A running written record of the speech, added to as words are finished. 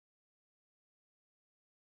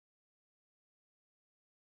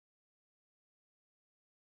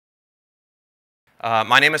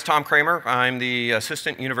My name is Tom Cramer. I'm the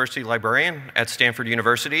Assistant University Librarian at Stanford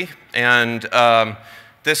University. And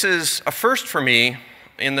this is a first for me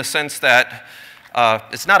in the sense that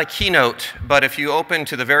it's not a keynote, but if you open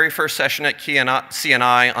to the very first session at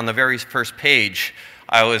CNI on the very first page,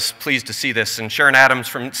 I was pleased to see this. And Sharon Adams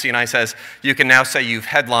from CNI says, you can now say you've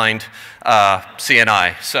headlined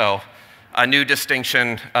CNI. So a new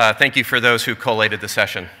distinction. Thank you for those who collated the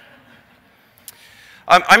session.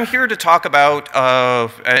 I'm here to talk about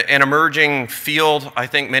an emerging field. I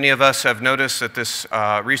think many of us have noticed that this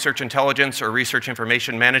research intelligence or research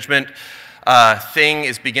information management thing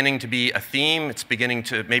is beginning to be a theme. It's beginning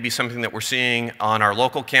to maybe something that we're seeing on our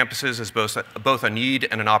local campuses as both a need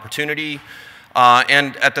and an opportunity.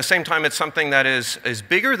 And at the same time, it's something that is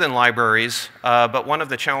bigger than libraries, but one of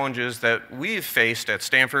the challenges that we've faced at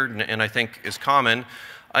Stanford, and I think is common,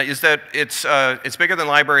 is that it's bigger than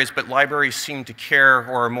libraries, but libraries seem to care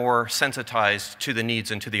or are more sensitized to the needs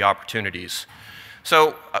and to the opportunities.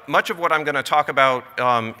 So much of what I'm going to talk about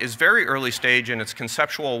is very early stage in its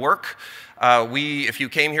conceptual work. If you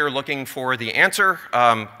came here looking for the answer,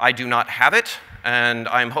 I do not have it, and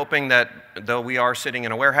I'm hoping that though we are sitting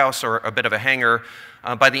in a warehouse or a bit of a hangar,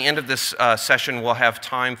 by the end of this session, we'll have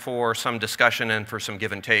time for some discussion and for some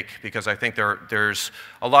give and take, because I think there's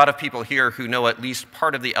a lot of people here who know at least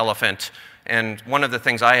part of the elephant. And one of the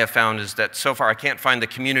things I have found is that so far I can't find the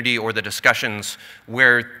community or the discussions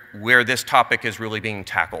where this topic is really being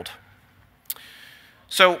tackled.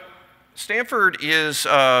 So Stanford is,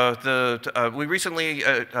 we recently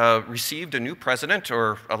received a new president,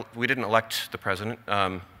 or we didn't elect the president.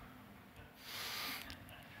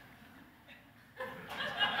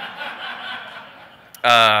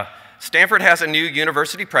 Stanford has a new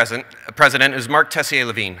university president is Mark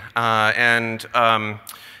Tessier-Levine, and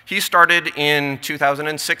he started in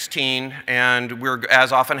 2016, and we're,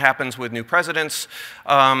 as often happens with new presidents,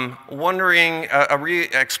 wondering a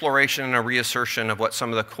re-exploration and a reassertion of what some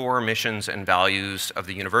of the core missions and values of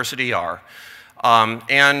the university are.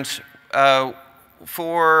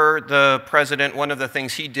 For the president, one of the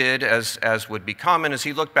things he did, as would be common, is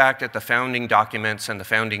he looked back at the founding documents and the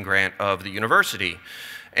founding grant of the university.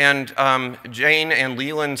 And Jane and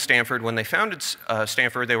Leland Stanford, when they founded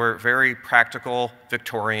Stanford, they were very practical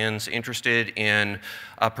Victorians interested in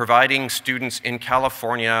providing students in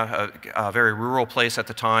California, a very rural place at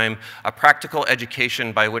the time, a practical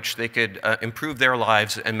education by which they could improve their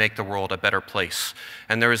lives and make the world a better place.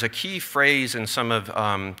 And there is a key phrase in some of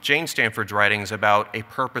Jane Stanford's writings about a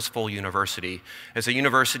purposeful university. It's a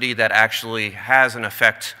university that actually has an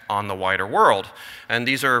effect on the wider world. And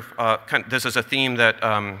these are, this is a theme that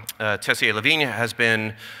Tessier-Levine has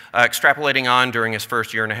been extrapolating on during his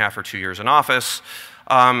first year and a half or 2 years in office.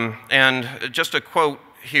 And just a quote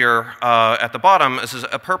here at the bottom, this is,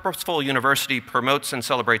 a purposeful university promotes and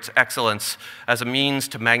celebrates excellence as a means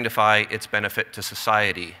to magnify its benefit to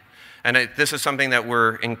society. And this is something that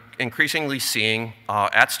we're increasingly seeing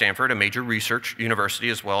at Stanford, a major research university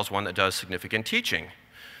as well as one that does significant teaching.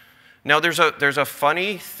 Now, there's a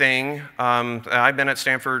funny thing. I've been at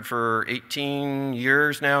Stanford for 18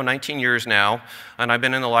 years now, 19 years now, and I've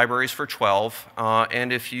been in the libraries for 12.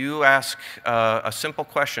 And if you ask a simple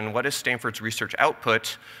question, what is Stanford's research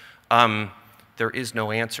output, there is no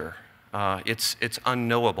answer. It's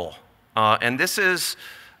unknowable. And this is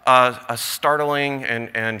a startling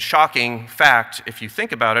and shocking fact if you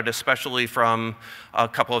think about it, especially from a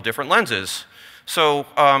couple of different lenses. So,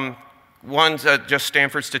 one's just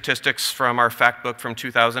Stanford statistics from our fact book from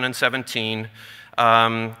 2017.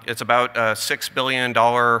 It's about $6 billion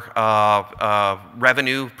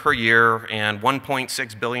revenue per year, and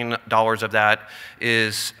 $1.6 billion of that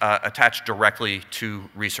is attached directly to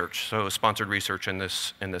research, so sponsored research in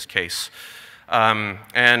this case.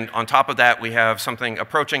 And on top of that, we have something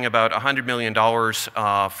approaching about $100 million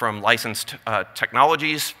from licensed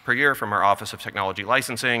technologies per year from our Office of Technology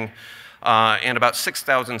Licensing. And about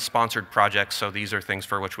 6,000 sponsored projects, so these are things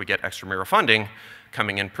for which we get extramural funding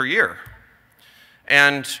coming in per year.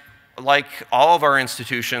 And like all of our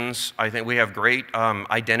institutions, I think we have great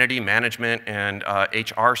identity management and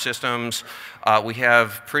HR systems. We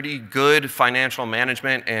have pretty good financial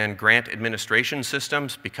management and grant administration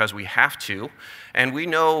systems because we have to. And we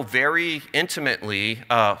know very intimately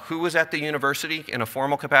who is at the university in a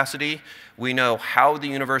formal capacity. We know how the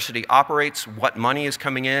university operates, what money is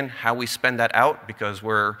coming in, how we spend that out, because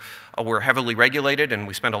we're heavily regulated and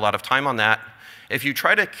we spend a lot of time on that. If you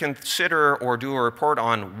try to consider or do a report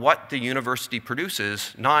on what the university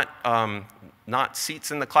produces, not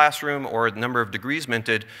seats in the classroom or the number of degrees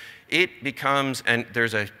minted, it becomes, and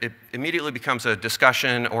it immediately becomes a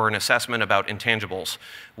discussion or an assessment about intangibles.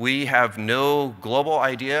 We have no global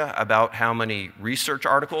idea about how many research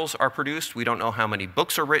articles are produced. We don't know how many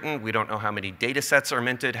books are written. We don't know how many data sets are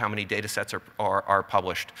minted, how many data sets are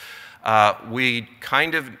published. We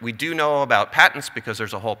do know about patents because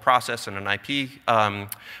there's a whole process and an IP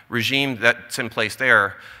regime that's in place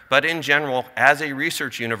there. But in general, as a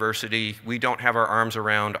research university, we don't have our arms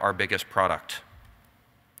around our biggest product.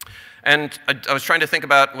 And I was trying to think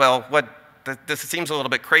about, well, this seems a little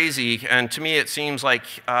bit crazy, and to me it seems like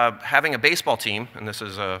having a baseball team, and this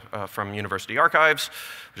is from University Archives,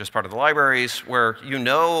 which is part of the libraries, where you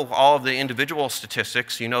know all of the individual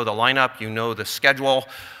statistics, you know the lineup, you know the schedule,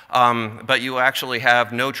 but you actually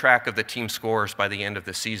have no track of the team scores by the end of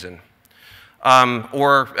the season.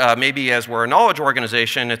 Or maybe as we're a knowledge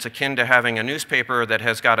organization, it's akin to having a newspaper that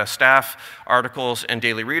has got a staff, articles, and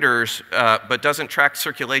daily readers, but doesn't track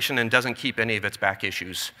circulation and doesn't keep any of its back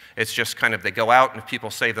issues. It's just kind of, they go out, and if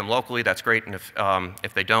people save them locally, that's great, and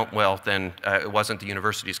if they don't, well, then it wasn't the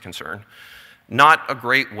university's concern. Not a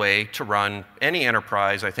great way to run any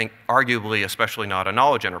enterprise, I think, arguably, especially not a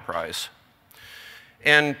knowledge enterprise.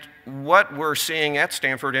 And what we're seeing at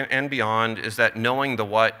Stanford and beyond is that knowing the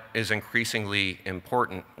what is increasingly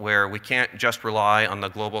important, where we can't just rely on the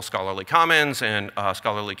global scholarly commons and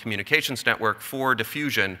scholarly communications network for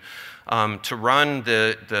diffusion. To run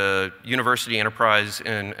the university enterprise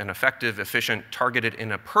in an effective, efficient, targeted,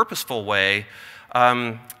 in a purposeful way,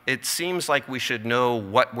 it seems like we should know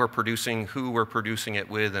what we're producing, who we're producing it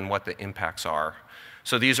with, and what the impacts are.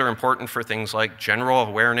 So these are important for things like general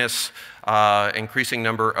awareness, increasing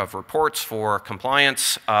number of reports for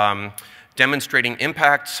compliance, demonstrating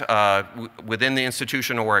impact within the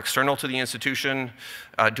institution or external to the institution,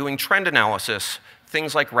 doing trend analysis,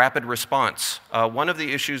 things like rapid response. One of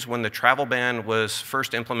the issues when the travel ban was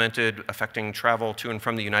first implemented, affecting travel to and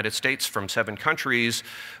from the United States from 7 countries,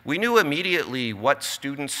 we knew immediately what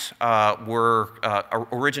students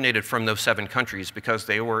originated from those 7 countries because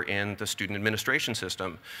they were in the student administration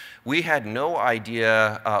system. We had no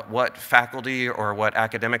idea what faculty or what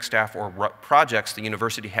academic staff or what projects the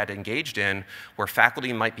university had engaged in, where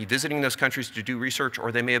faculty might be visiting those countries to do research,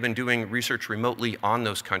 or they may have been doing research remotely on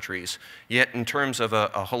those countries. Yet in terms of a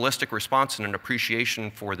holistic response and an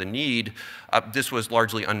appreciation for the need, this was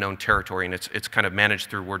largely unknown territory, and it's kind of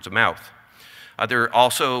managed through words of mouth. There are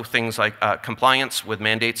also things like compliance with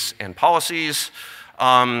mandates and policies,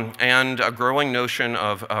 and a growing notion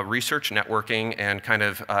of research networking and kind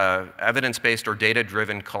of evidence-based or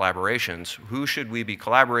data-driven collaborations. Who should we be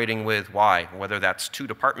collaborating with? Why? Whether that's 2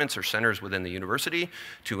 departments or centers within the university,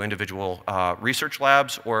 2 individual research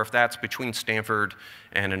labs, or if that's between Stanford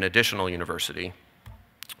and an additional university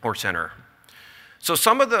or center. So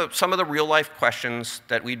some of the real-life questions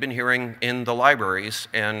that we'd been hearing in the libraries,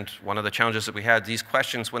 and one of the challenges that we had, these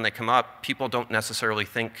questions, when they come up, people don't necessarily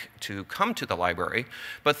think to come to the library,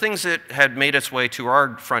 but things that had made its way to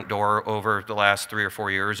our front door over the last 3 or 4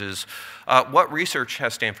 years is, what research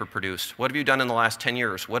has Stanford produced? What have you done in the last 10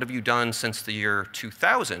 years? What have you done since the year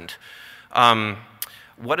 2000?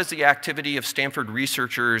 What is the activity of Stanford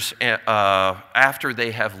researchers after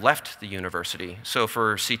they have left the university? So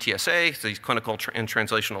for CTSA, these Clinical and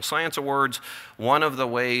Translational Science Awards, one of the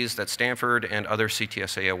ways that Stanford and other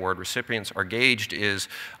CTSA award recipients are gauged is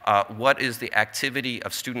what is the activity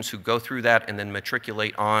of students who go through that and then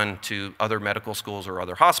matriculate on to other medical schools or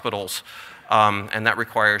other hospitals. And that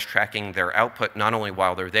requires tracking their output not only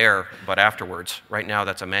while they're there, but afterwards. Right now,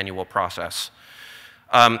 that's a manual process.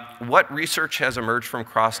 What research has emerged from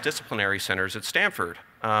cross-disciplinary centers at Stanford?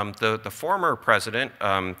 The former president,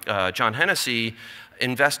 John Hennessy,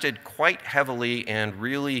 invested quite heavily and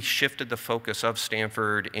really shifted the focus of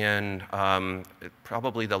Stanford in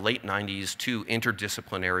probably the late 90s to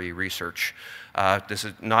interdisciplinary research. This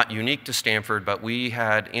is not unique to Stanford, but we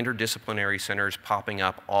had interdisciplinary centers popping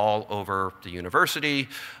up all over the university,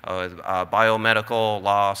 biomedical,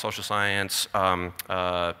 law, social science,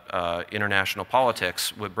 international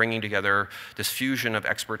politics, with bringing together this fusion of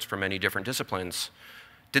experts from many different disciplines.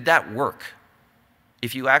 Did that work?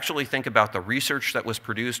 If you actually think about the research that was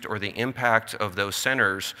produced or the impact of those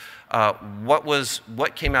centers,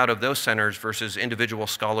 what came out of those centers versus individual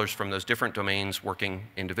scholars from those different domains working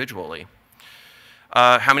individually?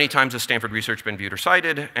 How many times has Stanford research been viewed or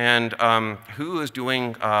cited, and who is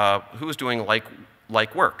doing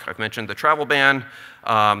like work. I've mentioned the travel ban.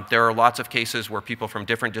 There are lots of cases where people from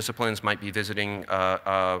different disciplines might be visiting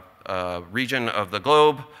a region of the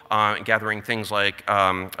globe and gathering things like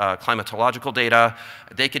climatological data.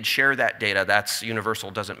 They could share that data. That's universal,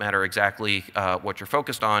 doesn't matter exactly what you're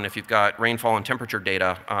focused on. If you've got rainfall and temperature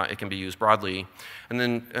data, it can be used broadly. And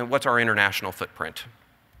then what's our international footprint?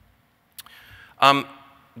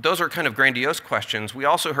 Those are kind of grandiose questions. We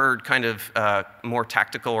also heard kind of more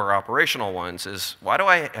tactical or operational ones is, why do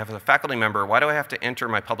I, as a faculty member, why do I have to enter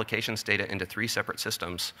my publications data into 3 separate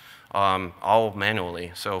systems, all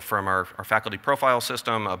manually? So from our faculty profile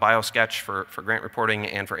system, a BioSketch for grant reporting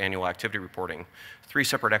and for annual activity reporting. 3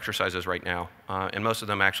 separate exercises right now, and most of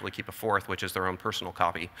them actually keep a 4th, which is their own personal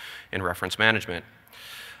copy in reference management.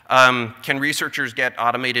 Can researchers get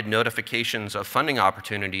automated notifications of funding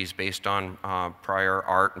opportunities based on prior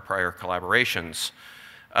art and prior collaborations?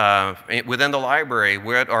 Within the library,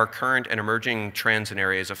 what are current and emerging trends and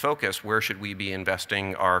areas of focus? Where should we be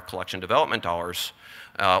investing our collection development dollars?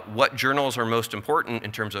 What journals are most important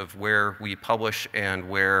in terms of where we publish and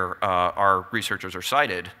where our researchers are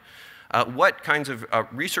cited? What kinds of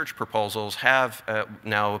research proposals have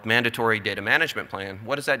now mandatory data management plan?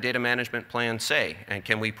 What does that data management plan say? And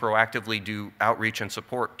can we proactively do outreach and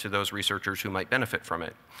support to those researchers who might benefit from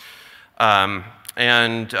it?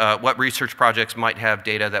 What research projects might have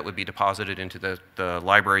data that would be deposited into the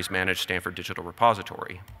library's managed Stanford Digital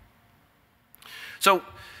Repository? So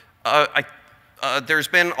there's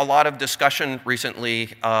been a lot of discussion recently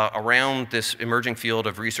around this emerging field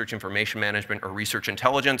of research information management or research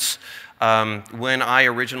intelligence. When I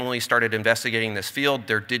originally started investigating this field,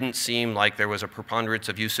 there didn't seem like there was a preponderance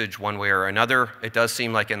of usage one way or another. It does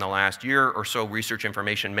seem like in the last year or so, research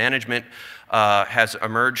information management has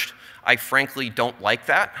emerged. I frankly don't like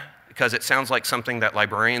that, because it sounds like something that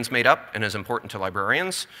librarians made up and is important to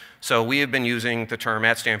librarians. So we have been using the term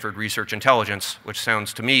at Stanford research intelligence, which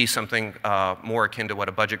sounds to me something more akin to what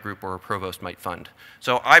a budget group or a provost might fund.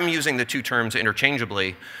 So I'm using the 2 terms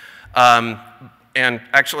interchangeably. And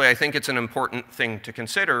actually, I think it's an important thing to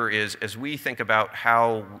consider is as we think about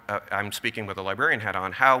how, I'm speaking with a librarian hat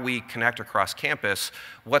on, how we connect across campus,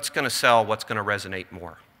 what's going to sell, what's going to resonate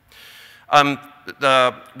more.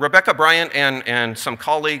 Rebecca Bryant and some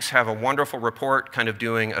colleagues have a wonderful report kind of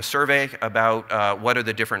doing a survey about what are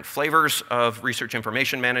the different flavors of research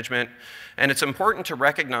information management. And it's important to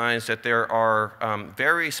recognize that there are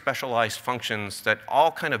very specialized functions that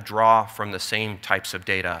all kind of draw from the same types of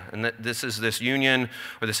data. And that this is this union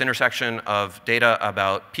or this intersection of data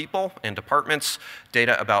about people and departments,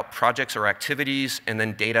 data about projects or activities, and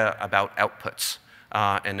then data about outputs.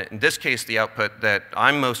 And in this case, the output that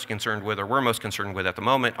I'm most concerned with, or we're most concerned with at the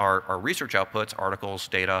moment, are research outputs, articles,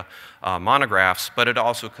 data, monographs, but it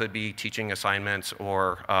also could be teaching assignments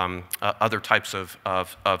or other types of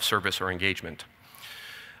service or engagement.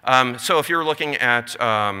 So if you're looking at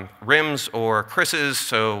RIMS or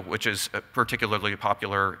CRISs, which is particularly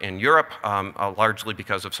popular in Europe, largely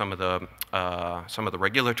because of some of the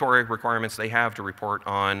regulatory requirements they have to report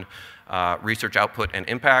on research output and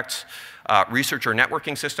impacts. Researcher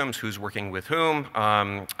networking systems, who's working with whom,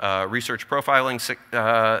 research profiling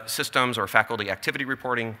systems or faculty activity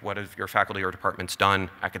reporting, what have your faculty or departments done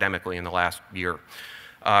academically in the last year.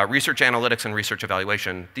 Research analytics and research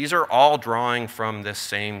evaluation. These are all drawing from this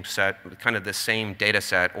same set, kind of this same data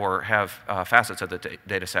set, or have facets of the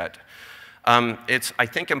data set. It's, I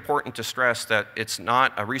think, important to stress that it's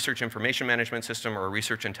not a research information management system or a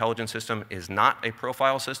research intelligence system is not a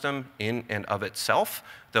profile system in and of itself,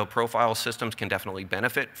 though profile systems can definitely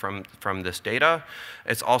benefit from this data.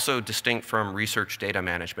 It's also distinct from research data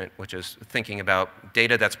management, which is thinking about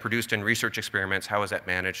data that's produced in research experiments, how is that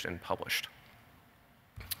managed and published.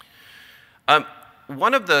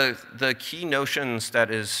 One of the key notions that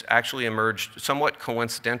has actually emerged somewhat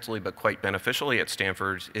coincidentally but quite beneficially at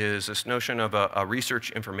Stanford is this notion of a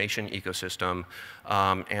research information ecosystem,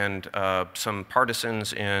 and some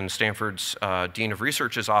partisans in Stanford's Dean of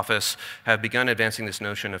Research's office have begun advancing this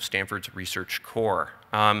notion of Stanford's research core.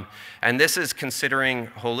 And this is considering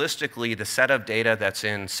holistically the set of data that's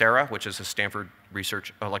in SARA, which is a Stanford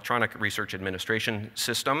Electronic Research Administration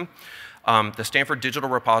system, the Stanford Digital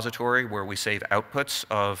Repository, where we save outputs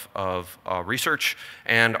of research,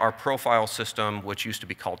 and our profile system, which used to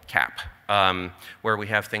be called CAP, where we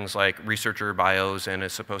have things like researcher bios and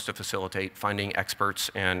is supposed to facilitate finding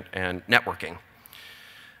experts and networking.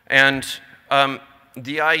 And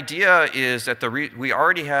the idea is that we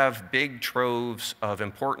already have big troves of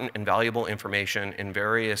important and valuable information in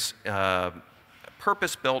various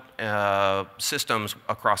purpose-built systems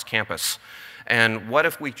across campus. And what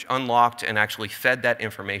if we unlocked and actually fed that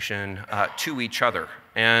information to each other?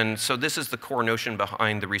 And so this is the core notion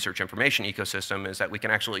behind the research information ecosystem, is that we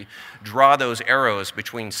can actually draw those arrows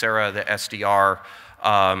between Sarah, the SDR,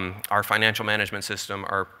 our financial management system,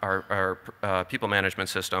 our people management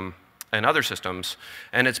system, and other systems.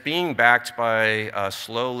 And it's being backed by a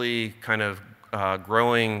slowly kind of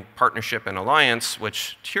growing partnership and alliance,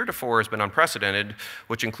 which heretofore has been unprecedented,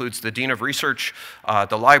 which includes the Dean of Research,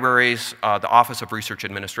 the libraries, the Office of Research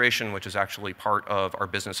Administration, which is actually part of our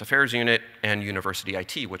Business Affairs unit, and University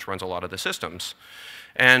IT, which runs a lot of the systems.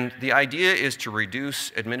 And the idea is to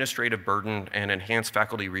reduce administrative burden and enhance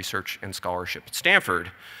faculty research and scholarship at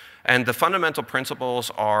Stanford. And the fundamental principles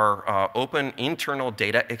are open internal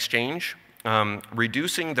data exchange,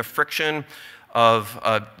 reducing the friction of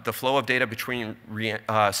the flow of data between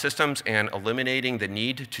systems and eliminating the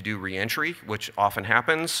need to do reentry, which often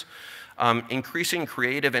happens. Increasing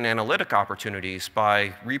creative and analytic opportunities by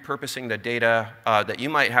repurposing the data that you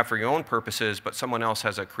might have for your own purposes, but someone else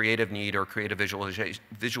has a creative need or creative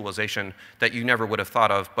visualization that you never would have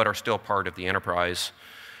thought of, but are still part of the enterprise.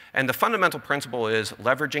 And the fundamental principle is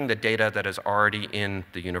leveraging the data that is already in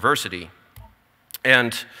the university.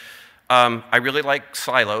 And I really like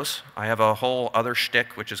silos. I have a whole other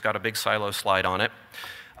shtick, which has got a big silo slide on it.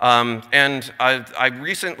 And I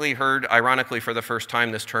recently heard, ironically for the first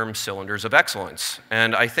time, this term cylinders of excellence.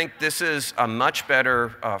 And I think this is a much better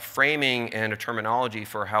framing and a terminology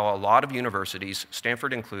for how a lot of universities,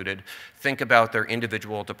 Stanford included, think about their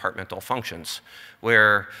individual departmental functions,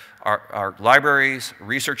 where our libraries,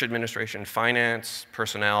 research administration, finance,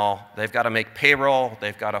 personnel, they've got to make payroll,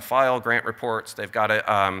 they've got to file grant reports, they've got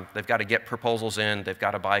to get proposals in, they've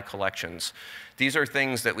got to buy collections. These are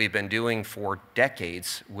things that we've been doing for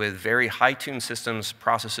decades with very high-tuned systems,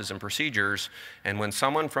 processes, and procedures. And when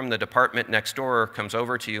someone from the department next door comes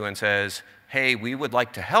over to you and says, hey, we would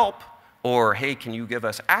like to help, or hey, can you give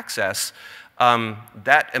us access,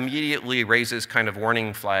 that immediately raises kind of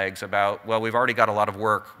warning flags about, well, we've already got a lot of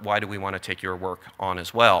work, why do we want to take your work on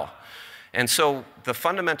as well? And so the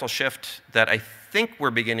fundamental shift that I think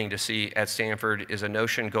we're beginning to see at Stanford is a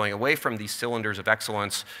notion going away from these cylinders of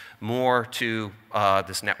excellence more to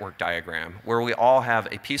this network diagram, where we all have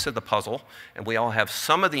a piece of the puzzle and we all have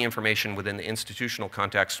some of the information within the institutional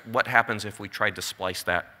context. What happens if we tried to splice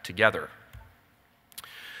that together?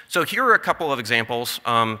 So here are a couple of examples,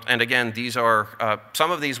 and again, these are,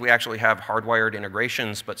 some of these we actually have hardwired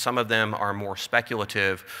integrations, but some of them are more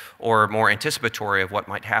speculative or more anticipatory of what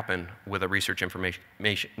might happen with a research information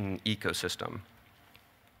ecosystem.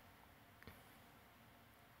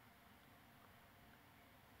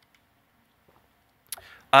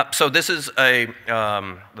 So this is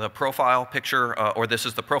the profile picture, or this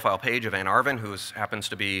is the profile page of Ann Arvin, who happens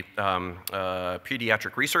to be a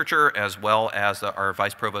pediatric researcher, as well as our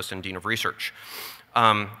Vice Provost and Dean of Research.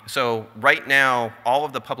 So right now, all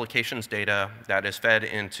of the publications data that is fed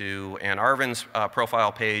into Ann Arvin's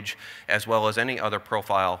profile page, as well as any other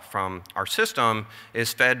profile from our system,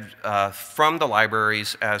 is fed from the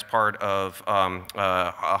libraries as part of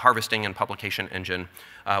a harvesting and publication engine,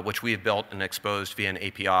 which we have built and exposed via an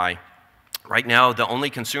API. Right now, the only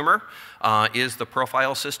consumer is the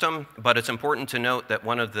profile system, but it's important to note that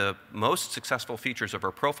one of the most successful features of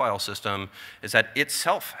our profile system is that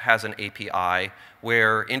itself has an API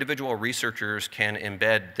where individual researchers can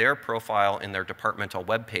embed their profile in their departmental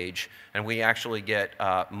web page, and we actually get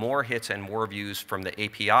more hits and more views from the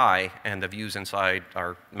API and the views inside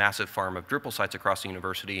our massive farm of Drupal sites across the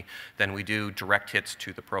university than we do direct hits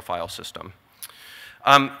to the profile system.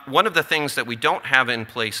 One of the things that we don't have in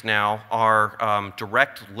place now are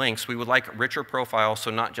direct links. We would like richer profiles, so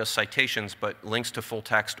not just citations, but links to full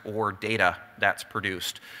text or data that's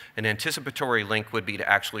produced. An anticipatory link would be to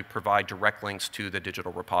actually provide direct links to the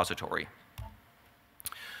digital repository.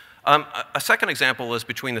 A second example is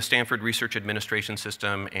between the Stanford Research Administration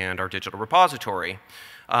System and our digital repository.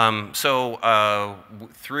 Through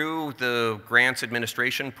the grants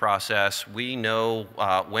administration process, we know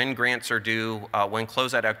when grants are due, when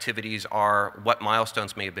closeout activities are, what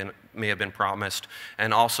milestones may have been promised,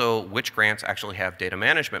 and also which grants actually have data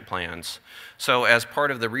management plans. So as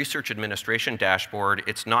part of the research administration dashboard,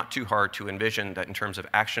 it's not too hard to envision that in terms of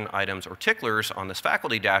action items or ticklers on this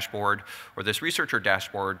faculty dashboard or this researcher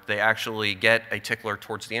dashboard, they actually get a tickler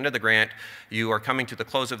towards the end of the grant. You are coming to the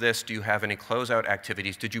close of this. Do you have any closeout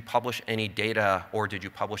activities? Did you publish any data, or did you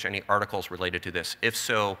publish any articles related to this? If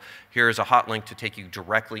so, here is a hot link to take you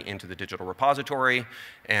directly into the digital repository,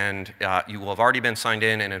 and you will have already been signed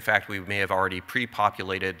in, and in fact, we may have already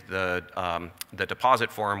pre-populated the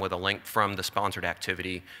deposit form with a link from the sponsored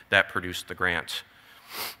activity that produced the grant.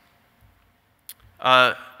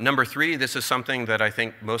 Number 3, this is something that I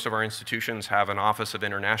think most of our institutions have an Office of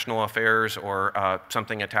International Affairs or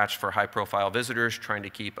something attached for high-profile visitors, trying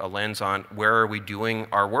to keep a lens on where are we doing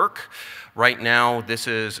our work. Right now, this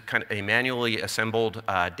is kind of a manually assembled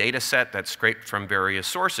data set that's scraped from various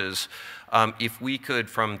sources. If we could,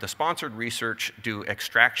 from the sponsored research, do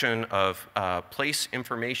extraction of place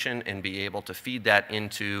information and be able to feed that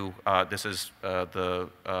into, this is the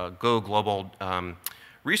Go Global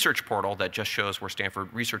research portal that just shows where Stanford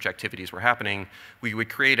research activities were happening, we would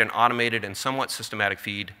create an automated and somewhat systematic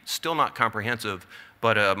feed, still not comprehensive,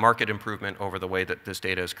 but a marked improvement over the way that this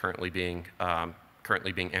data is currently being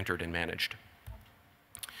entered and managed.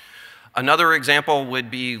 Another example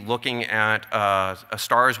would be looking at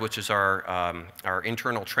STARS, which is our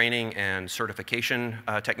internal training and certification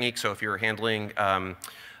technique. So if you're handling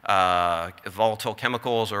volatile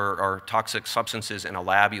chemicals or toxic substances in a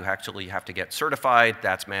lab, you actually have to get certified.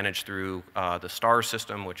 That's managed through the STARS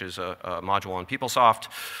system, which is a module on PeopleSoft.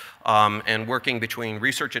 And working between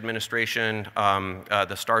research administration,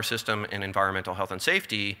 the STARS system, and environmental health and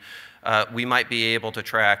safety, we might be able to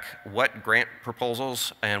track what grant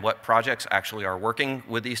proposals and what projects actually are working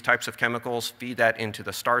with these types of chemicals, feed that into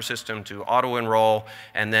the STAR system to auto-enroll,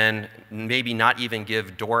 and then maybe not even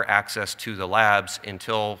give door access to the labs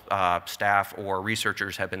until staff or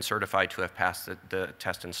researchers have been certified to have passed the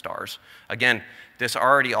test in STARS. Again, this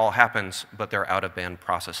already all happens, but they're out-of-band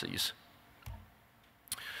processes.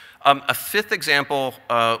 A 5th example,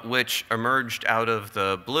 which emerged out of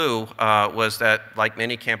the blue, was that, like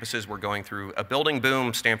many campuses, we're going through a building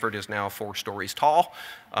boom. Stanford is now 4 stories tall.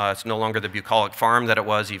 It's no longer the bucolic farm that it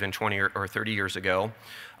was even 20 or 30 years ago.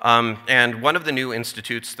 And one of the new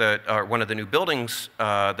institutes one of the new buildings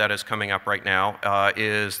that is coming up right now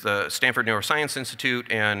is the Stanford Neuroscience Institute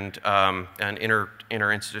and an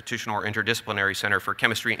interinstitutional or interdisciplinary center for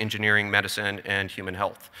chemistry, engineering, medicine, and human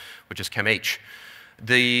health, which is ChemH.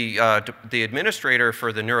 The administrator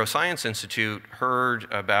for the Neuroscience Institute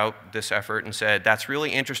heard about this effort and said, that's really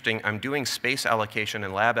interesting. I'm doing space allocation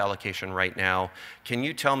and lab allocation right now. Can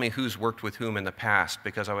you tell me who's worked with whom in the past?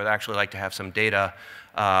 Because I would actually like to have some data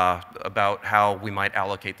about how we might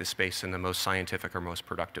allocate the space in the most scientific or most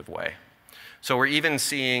productive way. So we're even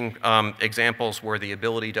seeing examples where the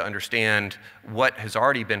ability to understand what has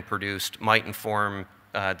already been produced might inform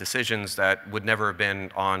decisions that would never have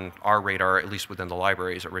been on our radar, at least within the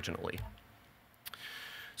libraries originally.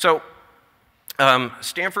 So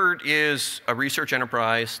Stanford is a research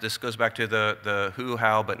enterprise. This goes back to the who,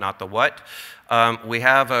 how, but not the what. We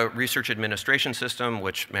have a research administration system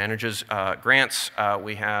which manages grants.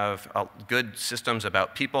 We have good systems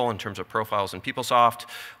about people in terms of profiles in PeopleSoft.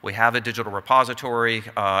 We have a digital repository,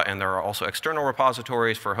 and there are also external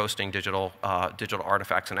repositories for hosting digital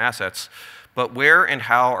artifacts and assets. But where and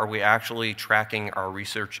how are we actually tracking our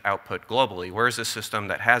research output globally? Where is this system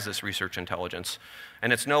that has this research intelligence?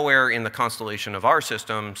 And it's nowhere in the constellation of our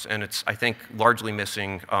systems, and it's, I think, largely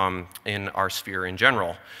missing in our sphere in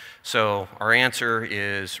general. So our answer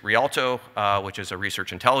is RIALTO, which is a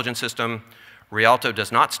research intelligence system. RIALTO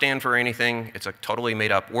does not stand for anything. It's a totally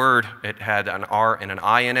made-up word. It had an R and an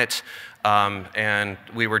I in it, and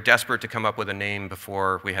we were desperate to come up with a name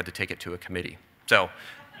before we had to take it to a committee. So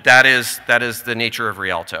that is the nature of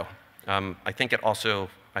RIALTO. I think it also,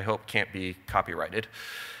 I hope, can't be copyrighted.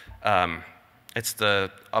 It's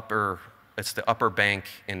the upper bank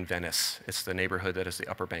in Venice. It's the neighborhood that is the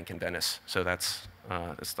upper bank in Venice. So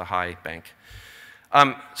it's the high bank.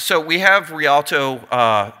 So we have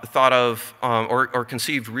RIALTO thought of or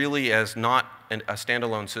conceived really as not a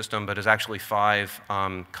standalone system, but as actually 5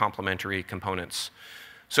 complementary components.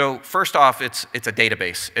 So first off, it's a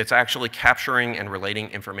database. It's actually capturing and relating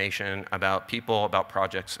information about people, about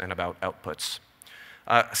projects, and about outputs.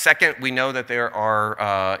 Second, we know that there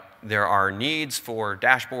are needs for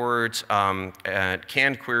dashboards, and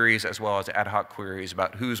canned queries, as well as ad hoc queries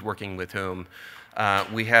about who's working with whom.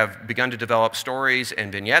 We have begun to develop stories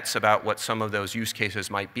and vignettes about what some of those use cases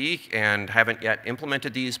might be, and haven't yet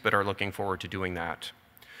implemented these, but are looking forward to doing that.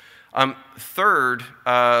 Third,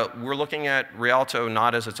 we're looking at RIALTO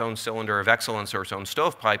not as its own cylinder of excellence or its own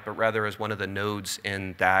stovepipe, but rather as one of the nodes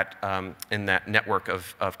in that network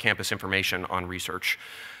of campus information on research.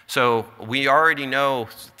 So we already know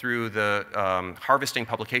through the harvesting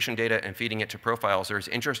publication data and feeding it to profiles, there's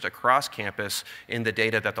interest across campus in the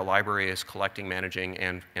data that the library is collecting, managing,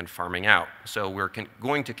 and farming out. So we're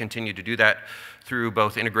going to continue to do that through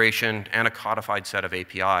both integration and a codified set of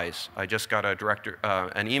APIs. I just got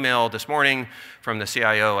an email this morning from the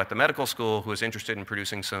CIO at the medical school who is interested in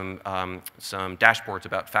producing some dashboards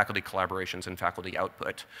about faculty collaborations and faculty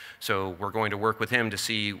output. So we're going to work with him to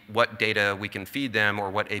see what data we can feed them or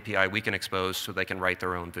what API we can expose so they can write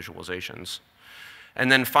their own visualizations.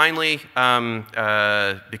 And then finally,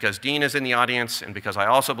 because Dean is in the audience and because I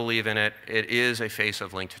also believe in it, it is a face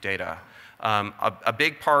of linked data. A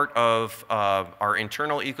big part of our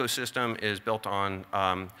internal ecosystem is built on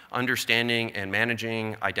understanding and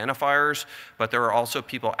managing identifiers, but there are also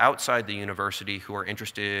people outside the university who are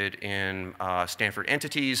interested in Stanford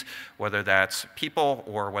entities, whether that's people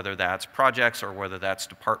or whether that's projects or whether that's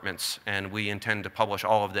departments. And we intend to publish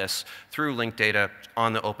all of this through linked data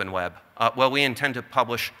on the open web. Well, we intend to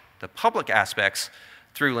publish the public aspects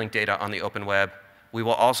through linked data on the open web. We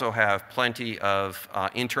will also have plenty of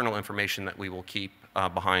internal information that we will keep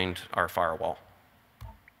behind our firewall.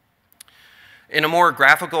 In a more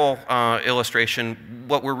graphical illustration,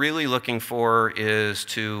 what we're really looking for is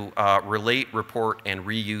to relate, report, and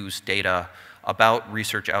reuse data about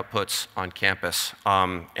research outputs on campus.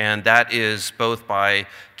 And that is both by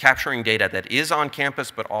capturing data that is on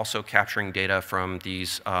campus, but also capturing data from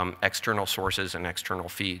these external sources and external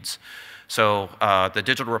feeds. So the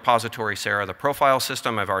digital repository, Sarah, the profile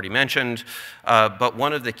system I've already mentioned, but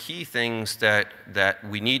one of the key things that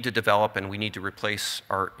we need to develop and we need to replace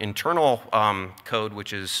our internal code,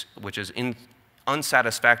 which is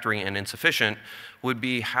unsatisfactory and insufficient, would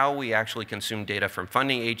be how we actually consume data from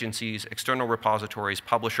funding agencies, external repositories,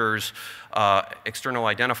 publishers, external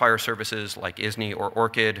identifier services like ISNI or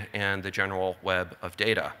ORCID, and the general web of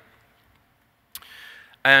data.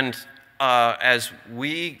 And as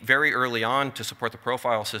we, very early on to support the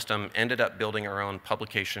profile system, ended up building our own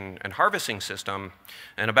publication and harvesting system,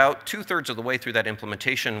 and about 2/3 of the way through that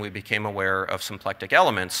implementation, we became aware of symplectic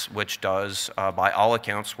elements, which does, by all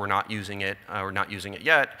accounts, we're not using it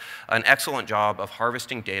yet, an excellent job of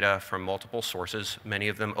harvesting data from multiple sources, many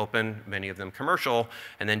of them open, many of them commercial,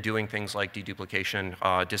 and then doing things like deduplication,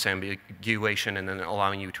 disambiguation, and then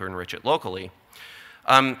allowing you to enrich it locally.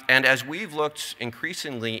 And as we've looked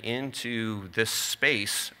increasingly into this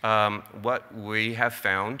space, what we have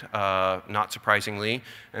found, not surprisingly,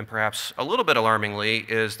 and perhaps a little bit alarmingly,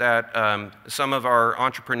 is that some of our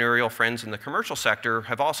entrepreneurial friends in the commercial sector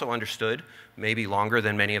have also understood, maybe longer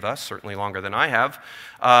than many of us, certainly longer than I have,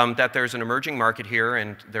 that there's an emerging market here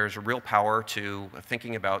and there's a real power to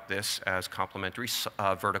thinking about this as complementary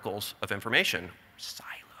verticals of information.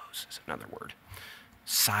 Silos is another word.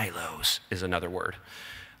 Silos is another word.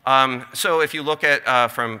 So if you look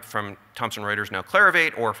at from Thomson Reuters now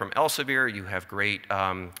Clarivate or from Elsevier, you have great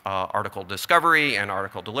article discovery and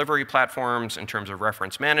article delivery platforms in terms of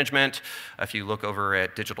reference management. If you look over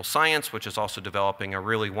at Digital Science, which is also developing a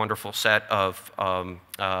really wonderful set of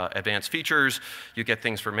advanced features, you get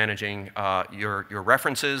things for managing your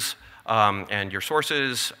references and your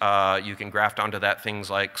sources. You can graft onto that things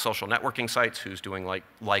like social networking sites, who's doing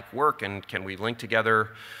like work, and can we link together.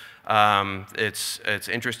 It's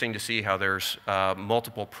interesting to see how there's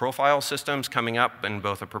multiple profile systems coming up in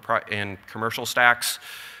both in commercial stacks.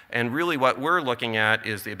 And really what we're looking at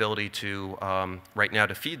is the ability to, right now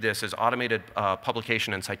to feed this is automated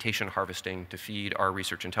publication and citation harvesting to feed our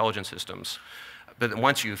research intelligence systems. But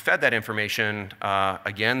once you've fed that information,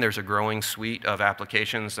 again, there's a growing suite of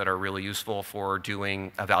applications that are really useful for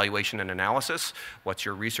doing evaluation and analysis. What's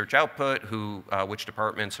your research output? Which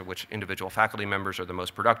departments or which individual faculty members are the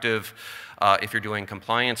most productive? If you're doing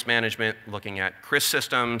compliance management, looking at CRIS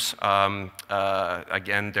systems,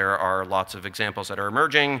 again, there are lots of examples that are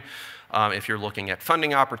emerging. If you're looking at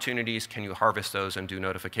funding opportunities, can you harvest those and do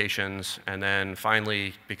notifications? And then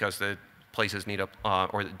finally, because the places need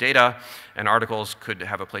or the data and articles could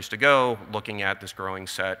have a place to go, looking at this growing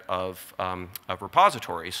set of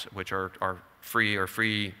repositories, which are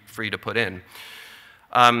free to put in.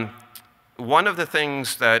 One of the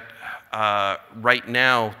things that right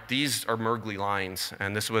now, these are Mergly lines,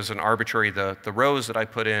 and this was an arbitrary, the rows that I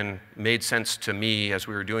put in made sense to me as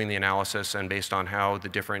we were doing the analysis and based on how the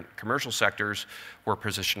different commercial sectors were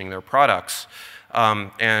positioning their products.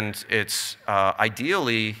 And it's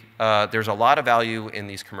ideally, there's a lot of value in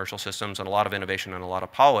these commercial systems and a lot of innovation and a lot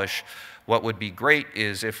of polish. What would be great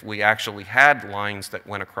is if we actually had lines that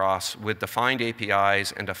went across with defined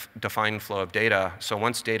APIs and a defined flow of data. So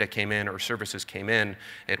once data came in or services came in,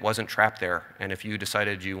 it wasn't trapped there. And if you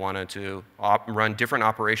decided you wanted to run different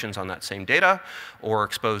operations on that same data or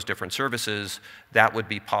expose different services, that would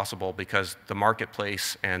be possible because the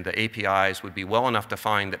marketplace and the APIs would be well enough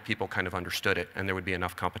defined that people kind of understood it, and there would be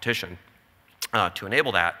enough competition to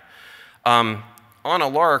enable that. On a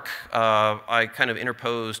lark, I kind of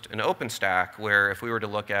interposed an OpenStack where if we were to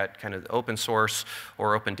look at kind of open source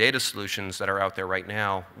or open data solutions that are out there right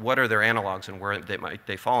now, what are their analogs and where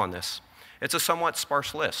they fall on this? It's a somewhat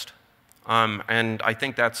sparse list. And I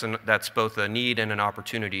think that's both a need and an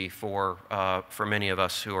opportunity for many of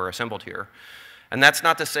us who are assembled here. And that's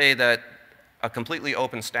not to say that a completely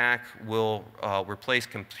open stack will replace,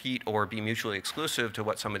 compete, or be mutually exclusive to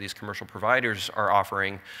what some of these commercial providers are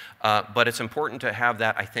offering. But it's important to have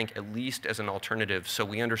that, I think, at least as an alternative so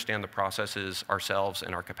we understand the processes ourselves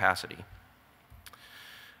and our capacity.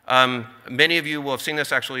 Many of you will have seen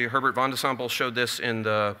this. Actually, Herbert von Desampel showed this in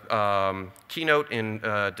the keynote in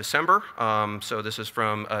December. So this is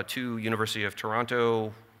from two University of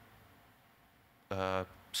Toronto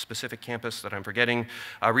specific campus that I'm forgetting.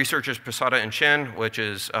 Researchers Posada and Chen, which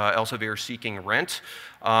is Elsevier seeking rent.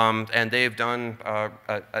 And they've done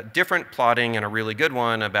a different plotting and a really good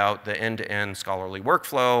one about the end-to-end scholarly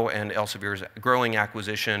workflow and Elsevier's growing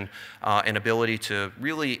acquisition and ability to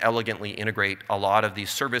really elegantly integrate a lot of these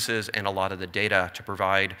services and a lot of the data to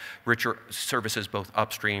provide richer services both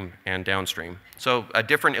upstream and downstream. So a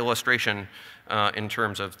different illustration in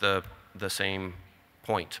terms of the same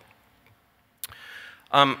point.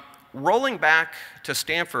 Rolling back to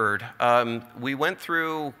Stanford, we went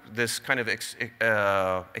through this kind of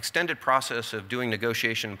extended process of doing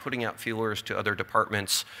negotiation, putting out feelers to other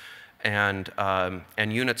departments and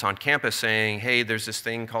units on campus saying, hey, there's this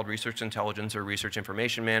thing called research intelligence or research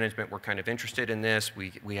information management. We're kind of interested in this.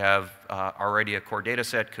 We have already a core data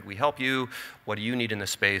set. Could we help you? What do you need in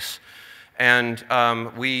this space? And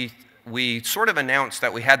we sort of announced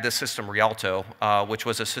that we had this system, RIALTO, which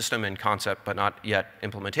was a system in concept but not yet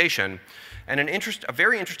implementation. And a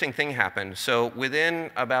very interesting thing happened. So within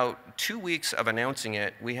about 2 weeks of announcing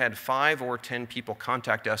it, we had 5 or 10 people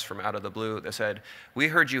contact us from out of the blue that said, we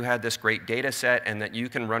heard you had this great data set and that you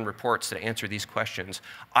can run reports that answer these questions.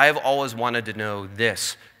 I've always wanted to know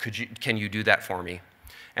this. Can you do that for me?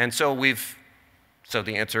 And so So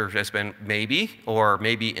the answer has been maybe, or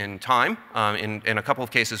maybe in time. In a couple of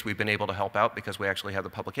cases, we've been able to help out because we actually have the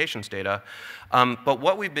publications data. But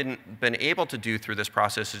what we've been able to do through this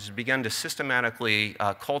process is begin to systematically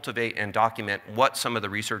cultivate and document what some of the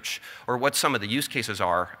research or what some of the use cases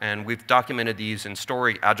are. And we've documented these in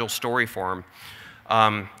agile story form.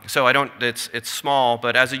 So it's small,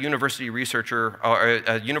 but as a university researcher or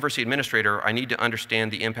a university administrator, I need to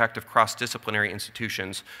understand the impact of cross-disciplinary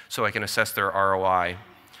institutions so I can assess their ROI.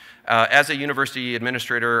 As a university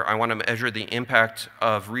administrator, I want to measure the impact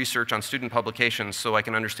of research on student publications so I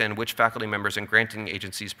can understand which faculty members and granting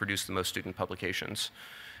agencies produce the most student publications.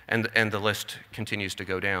 And the list continues to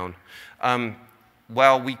go down.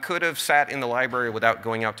 While we could have sat in the library without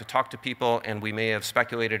going out to talk to people, and we may have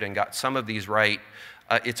speculated and got some of these right,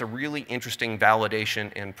 it's a really interesting validation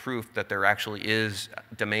and proof that there actually is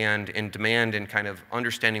demand in kind of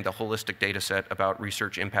understanding the holistic data set about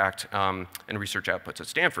research impact and research outputs at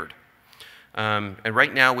Stanford. And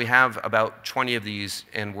right now we have about 20 of these,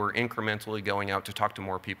 and we're incrementally going out to talk to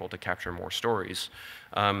more people to capture more stories.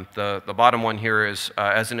 The bottom one here is,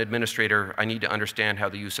 as an administrator, I need to understand how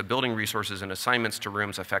the use of building resources and assignments to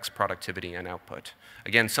rooms affects productivity and output.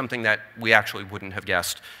 Again, something that we actually wouldn't have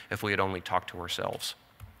guessed if we had only talked to ourselves.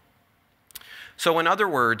 So in other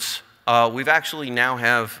words, we've actually now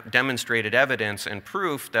have demonstrated evidence and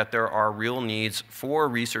proof that there are real needs for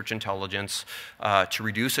research intelligence to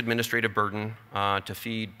reduce administrative burden, to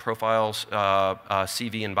feed profiles,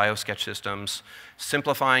 CV and biosketch systems,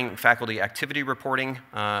 simplifying faculty activity reporting,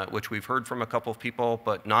 which we've heard from a couple of people,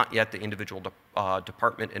 but not yet the individual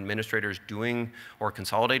department administrators doing or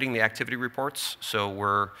consolidating the activity reports.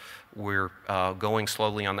 So we're going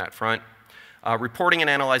slowly on that front. Reporting and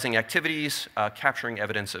analyzing activities, capturing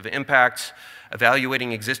evidence of impact,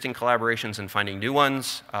 evaluating existing collaborations and finding new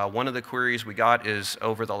ones. One of the queries we got is,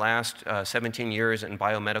 over the last 17 years in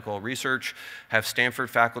biomedical research, have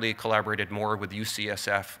Stanford faculty collaborated more with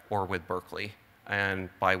UCSF or with Berkeley,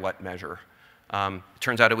 and by what measure? It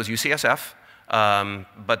turns out it was UCSF,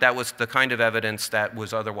 but that was the kind of evidence that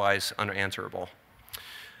was otherwise unanswerable.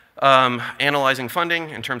 Analyzing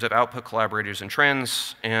funding in terms of output, collaborators, and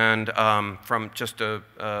trends, and from just a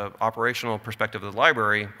operational perspective of the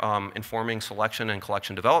library, informing selection and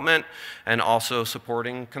collection development, and also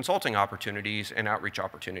supporting consulting opportunities and outreach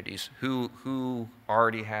opportunities. Who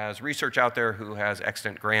already has research out there, who has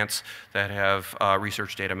extant grants that have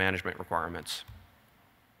research data management requirements.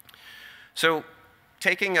 So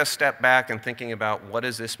taking a step back and thinking about what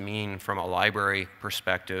does this mean from a library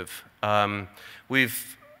perspective,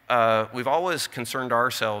 we've always concerned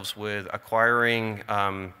ourselves with acquiring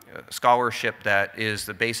scholarship that is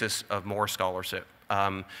the basis of more scholarship.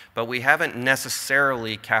 But we haven't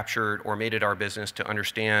necessarily captured or made it our business to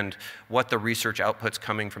understand what the research outputs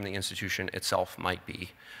coming from the institution itself might be.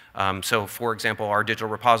 So for example, our digital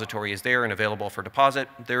repository is there and available for deposit.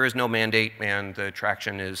 There is no mandate, and the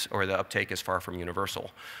traction is, or the uptake is far from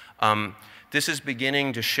universal. This is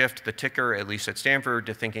beginning to shift the ticker, at least at Stanford,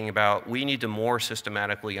 to thinking about we need to more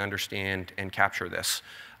systematically understand and capture this.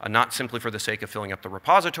 Not simply for the sake of filling up the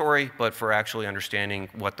repository, but for actually understanding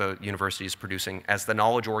what the university is producing as the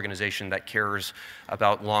knowledge organization that cares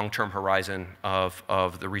about long-term horizon of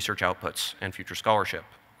the research outputs and future scholarship.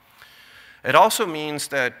 It also means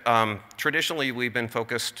that traditionally we've been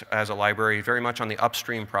focused as a library very much on the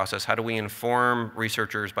upstream process. How do we inform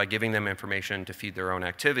researchers by giving them information to feed their own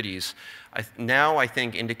activities? Now I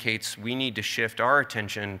think indicates we need to shift our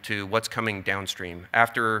attention to what's coming downstream.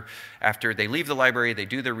 After they leave the library, they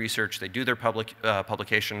do their research, they do their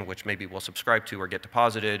publication, which maybe we'll subscribe to or get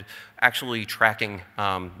deposited, actually tracking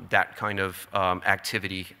that kind of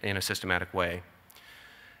activity in a systematic way.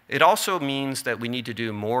 It also means that we need to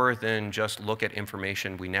do more than just look at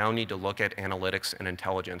information. We now need to look at analytics and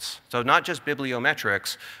intelligence. So not just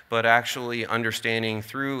bibliometrics, but actually understanding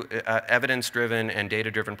through evidence-driven and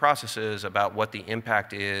data-driven processes about what the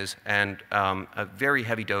impact is, and a very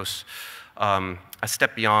heavy dose, a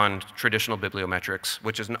step beyond traditional bibliometrics,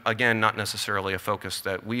 which is, again, not necessarily a focus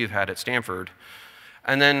that we've had at Stanford.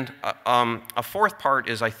 And then a fourth part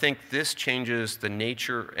is I think this changes the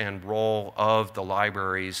nature and role of the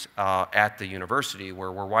libraries at the university,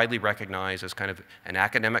 where we're widely recognized as kind of an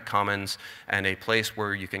academic commons and a place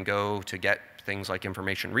where you can go to get things like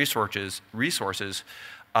information resources.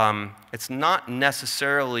 It's not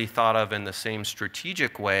necessarily thought of in the same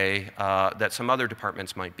strategic way that some other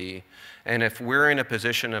departments might be. And if we're in a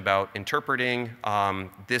position about interpreting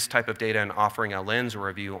this type of data and offering a lens or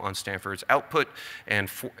a view on Stanford's output and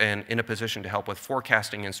in a position to help with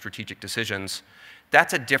forecasting and strategic decisions,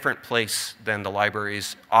 that's a different place than the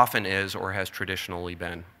libraries often is or has traditionally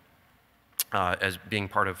been as being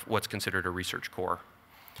part of what's considered a research core.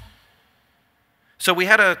 So we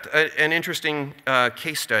had an interesting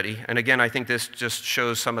case study, and again, I think this just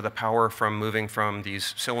shows some of the power from moving from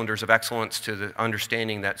these cylinders of excellence to the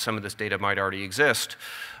understanding that some of this data might already exist.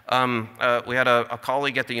 We had a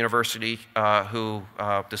colleague at the university who,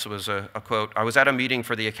 this was a quote, "I was at a meeting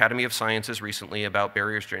for the Academy of Sciences recently about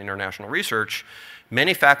barriers to international research.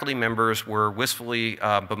 Many faculty members were wistfully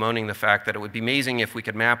bemoaning the fact that it would be amazing if we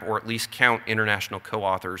could map or at least count international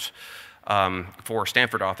co-authors for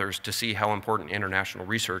Stanford authors to see how important international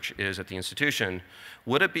research is at the institution.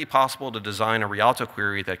 Would it be possible to design a RIALTO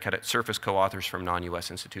query that could surface co-authors from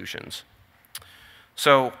non-US institutions?"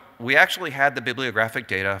 So we actually had the bibliographic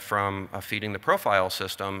data from feeding the profile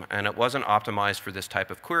system, and it wasn't optimized for this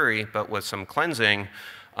type of query, but with some cleansing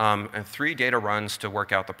and 3 data runs to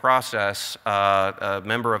work out the process, a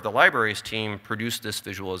member of the libraries team produced this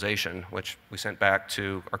visualization, which we sent back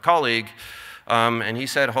to our colleague. And he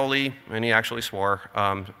said, "Holy," and he actually swore,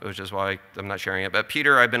 which is why I'm not sharing it. "But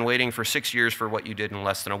Peter, I've been waiting for 6 years for what you did in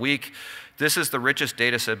less than a week. This is the richest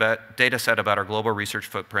data set about our global research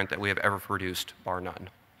footprint that we have ever produced, bar none."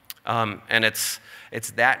 And it's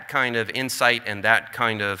that kind of insight and that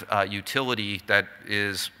kind of utility that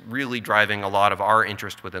is really driving a lot of our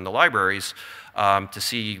interest within the libraries to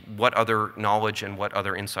see what other knowledge and what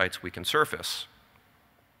other insights we can surface.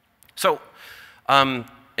 So,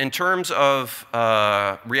 in terms of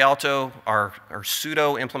RIALTO, our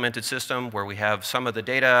pseudo-implemented system, where we have some of the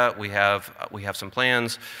data, we have some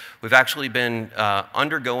plans. We've actually been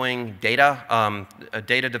undergoing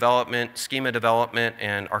data development, schema development,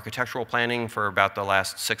 and architectural planning for about the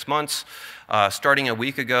last 6 months. Starting a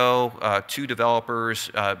week ago, 2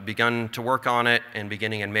 developers begun to work on it, and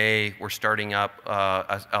beginning in May, we're starting up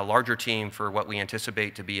a larger team for what we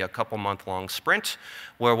anticipate to be a couple-month-long sprint,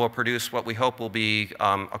 where we'll produce what we hope will be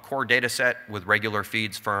a core data set with regular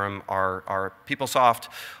feeds from our PeopleSoft,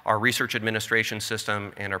 our research administration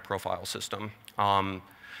system, and our profile system.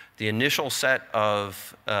 The initial set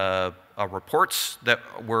of reports that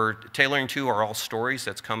we're tailoring to are all stories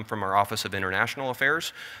that's come from our Office of International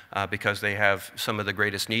Affairs because they have some of the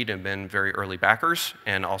greatest need and been very early backers.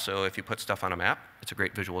 And also, if you put stuff on a map, it's a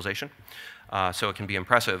great visualization. So it can be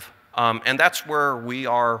impressive. And that's where we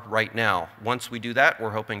are right now. Once we do that,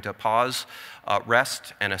 we're hoping to pause,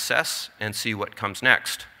 rest, and assess, and see what comes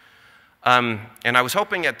next. And I was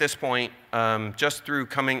hoping at this point, just through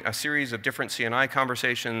a series of different CNI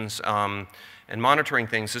conversations and monitoring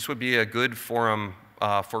things, this would be a good forum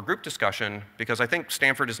for group discussion, because I think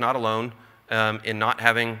Stanford is not alone in not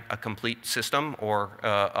having a complete system or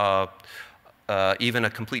even a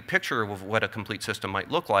complete picture of what a complete system might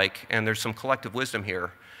look like, and there's some collective wisdom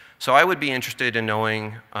here. So I would be interested in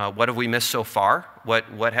knowing what have we missed so far,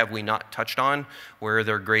 what have we not touched on, where are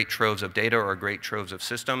there great troves of data or great troves of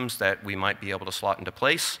systems that we might be able to slot into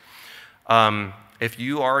place. If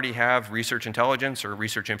you already have research intelligence or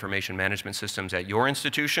research information management systems at your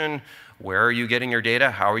institution, where are you getting your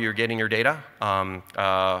data? How are you getting your data?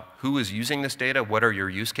 Who is using this data? What are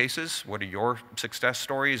your use cases? What are your success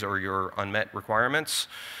stories or your unmet requirements?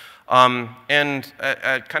 And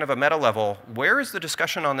at kind of a meta level, where is the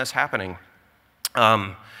discussion on this happening?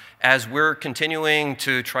 As we're continuing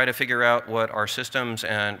to try to figure out what our systems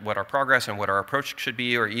and what our progress and what our approach should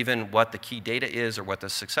be, or even what the key data is or what the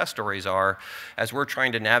success stories are, as we're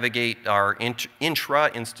trying to navigate our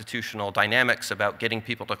intra-institutional dynamics about getting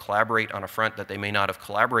people to collaborate on a front that they may not have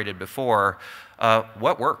collaborated before,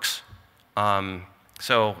 what works?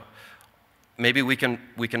 So maybe we can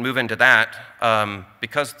move into that.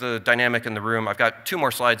 Because the dynamic in the room, I've got 2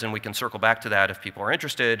 more slides and we can circle back to that if people are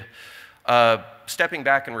interested. Stepping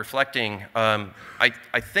back and reflecting, I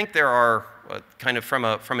think there are, kind of from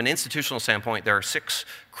an institutional standpoint, there are 6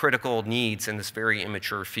 critical needs in this very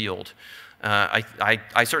immature field.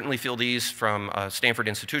 I certainly feel these from a Stanford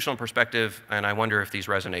institutional perspective, and I wonder if these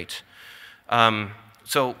resonate.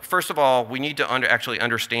 So first of all, we need to actually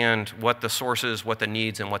understand what the sources, what the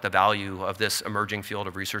needs, and what the value of this emerging field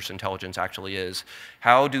of research intelligence actually is.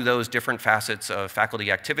 How do those different facets of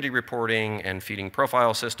faculty activity reporting and feeding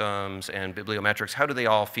profile systems and bibliometrics, how do they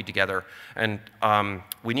all feed together? And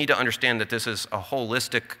we need to understand that this is a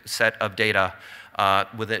holistic set of data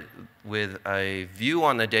with a view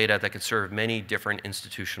on the data that could serve many different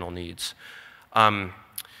institutional needs.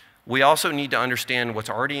 We also need to understand what's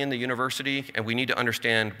already in the university, and we need to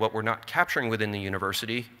understand what we're not capturing within the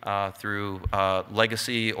university through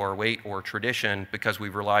legacy or weight or tradition because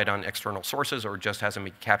we've relied on external sources or just hasn't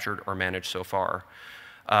been captured or managed so far.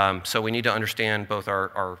 So we need to understand both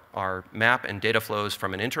our map and data flows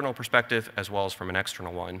from an internal perspective as well as from an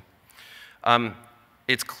external one.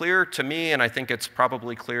 It's clear to me, and I think it's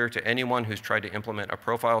probably clear to anyone who's tried to implement a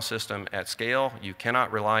profile system at scale, you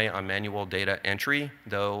cannot rely on manual data entry,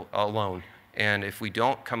 though, alone. And if we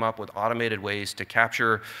don't come up with automated ways to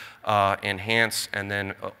capture, enhance, and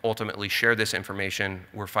then ultimately share this information,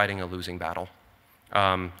 we're fighting a losing battle.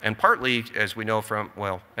 And partly, as we know from,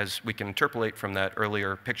 well, as we can interpolate from that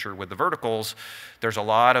earlier picture with the verticals, there's a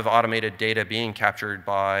lot of automated data being captured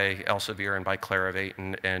by Elsevier and by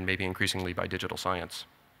Clarivate and maybe increasingly by digital science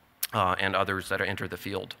and others that enter the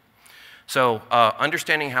field. So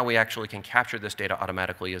understanding how we actually can capture this data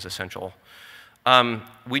automatically is essential.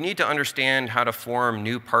 We need to understand how to form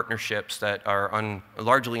new partnerships that are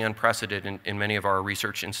largely unprecedented in many of our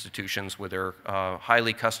research institutions with their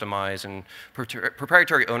highly customized and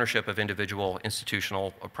proprietary ownership of individual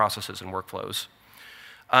institutional processes and workflows.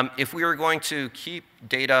 If we are going to keep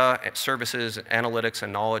data, services, analytics,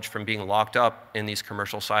 and knowledge from being locked up in these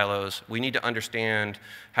commercial silos, we need to understand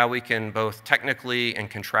how we can both technically and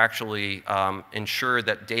contractually ensure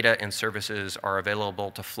that data and services are available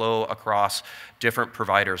to flow across different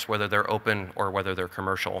providers, whether they're open or whether they're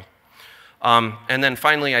commercial. And then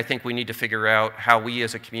finally, I think we need to figure out how we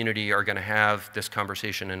as a community are going to have this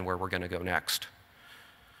conversation and where we're going to go next.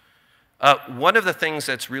 One of the things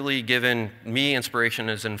that's really given me inspiration,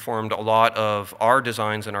 has informed a lot of our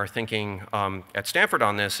designs and our thinking at Stanford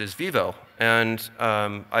on this, is Vivo. And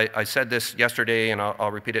I said this yesterday, and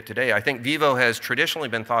I'll repeat it today. I think Vivo has traditionally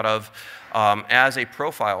been thought of as a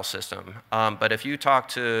profile system. But if you talk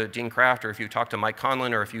to Dean Kraft, or if you talk to Mike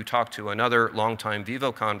Conlon, or if you talk to another longtime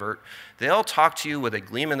Vivo convert, they'll talk to you with a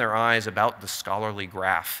gleam in their eyes about the scholarly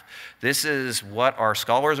graph. This is what our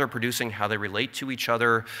scholars are producing, how they relate to each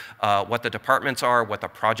other, what the departments are, what the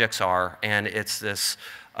projects are, and it's this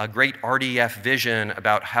great RDF vision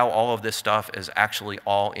about how all of this stuff is actually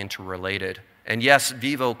all interrelated. And yes,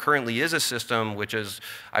 Vivo currently is a system which is,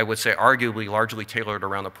 I would say, arguably largely tailored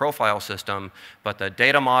around the profile system, but the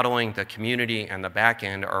data modeling, the community, and the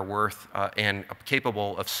backend are worth and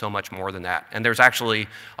capable of so much more than that. And there's actually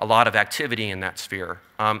a lot of activity in that sphere.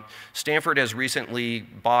 Stanford has recently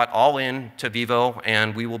bought all in to Vivo,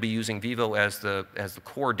 and we will be using Vivo as the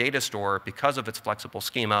core data store because of its flexible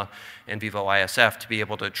schema and Vivo ISF to be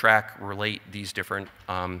able to track, relate these different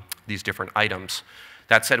items.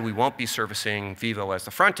 That said, we won't be servicing Vivo as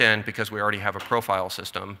the front end because we already have a profile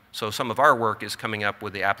system. So some of our work is coming up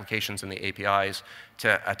with the applications and the APIs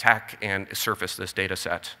to attack and surface this data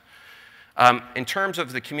set. In terms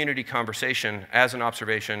of the community conversation, as an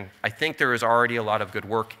observation, I think there is already a lot of good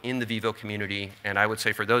work in the Vivo community, and I would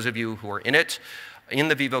say for those of you who are in it, in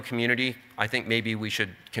the Vivo community, I think maybe we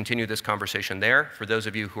should continue this conversation there. For those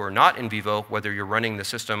of you who are not in Vivo, whether you're running the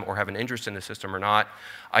system or have an interest in the system or not,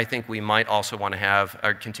 I think we might also want to have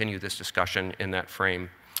or continue this discussion in that frame.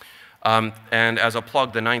 And as a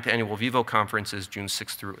plug, the 9th Annual Vivo Conference is June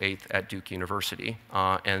 6th through 8th at Duke University.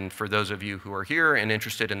 And for those of you who are here and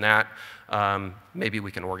interested in that, maybe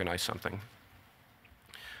we can organize something.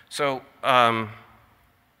 So,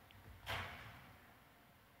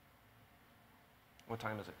 what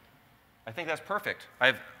time is it? I think that's perfect.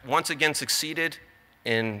 I've once again succeeded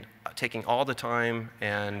in taking all the time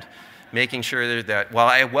and making sure that while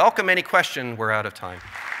I welcome any question, we're out of time.